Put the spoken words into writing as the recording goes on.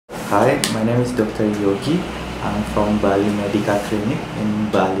Hi, my name is Dr. Yogi. I'm from Bali Medical Clinic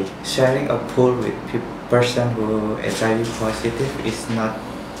in Bali. Sharing a pool with person who HIV positive is not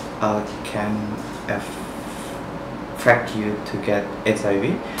can affect you to get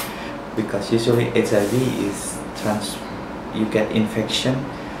HIV, because usually HIV is you get infection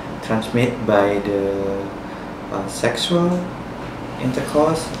transmitted by the sexual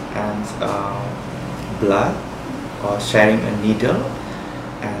intercourse and blood, or sharing a needle,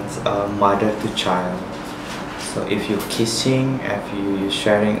 and mother to child. So if you're kissing, if you're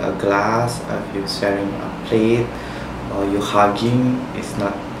sharing a glass, if you're sharing a plate, or you're hugging, it's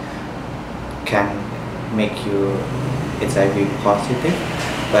not can make you HIV positive.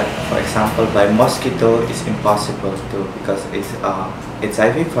 But for example, by mosquito, it's impossible to, because it's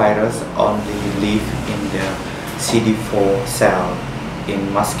HIV virus only live in the CD4 cell.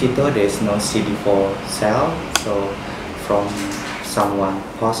 In mosquito, there is no CD4 cell. So from someone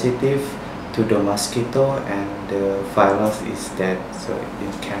positive to the mosquito, and the virus is dead, so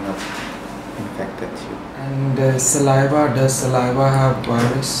it cannot infect you. And saliva, does saliva have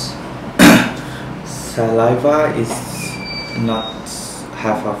virus? Saliva is not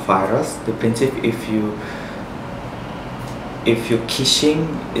have a virus. The principle, if you kissing,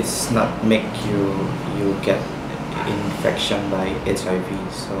 it's not make you get infection by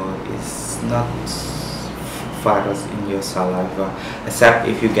HIV, so it's not virus in your saliva, except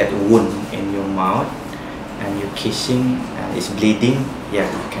if you get a wound in your mouth and you're kissing and it's bleeding, yeah,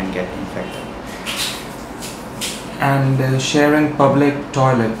 you can get infected. And sharing public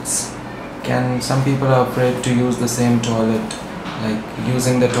toilets, some people are afraid to use the same toilet, like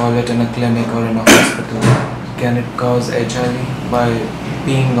using the toilet in a clinic or in a hospital. Can it cause HIV by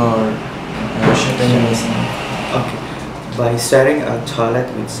peeing or shitting in the same? Okay. By sharing a toilet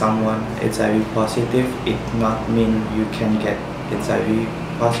with someone HIV positive, it not mean you can get HIV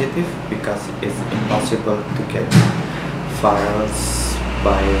positive, because it's impossible to get virus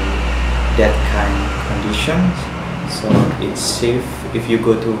by that kind of conditions. So it's safe if you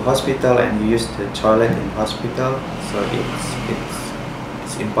go to hospital and you use the toilet in hospital. So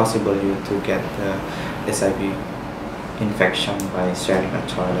it's impossible you to get the HIV infection by sharing a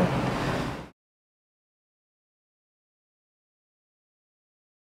toilet.